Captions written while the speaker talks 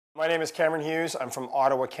My name is Cameron Hughes. I'm from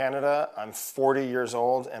Ottawa, Canada. I'm 40 years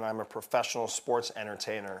old and I'm a professional sports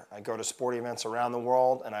entertainer. I go to sporting events around the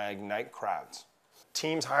world and I ignite crowds.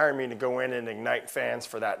 Teams hire me to go in and ignite fans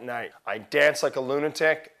for that night. I dance like a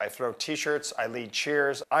lunatic, I throw t-shirts, I lead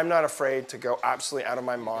cheers. I'm not afraid to go absolutely out of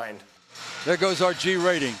my mind. There goes our G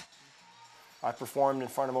rating. I performed in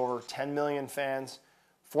front of over 10 million fans,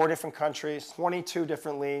 4 different countries, 22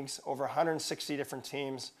 different leagues, over 160 different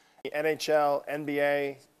teams, the NHL,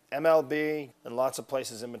 NBA, MLB, and lots of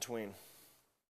places in between.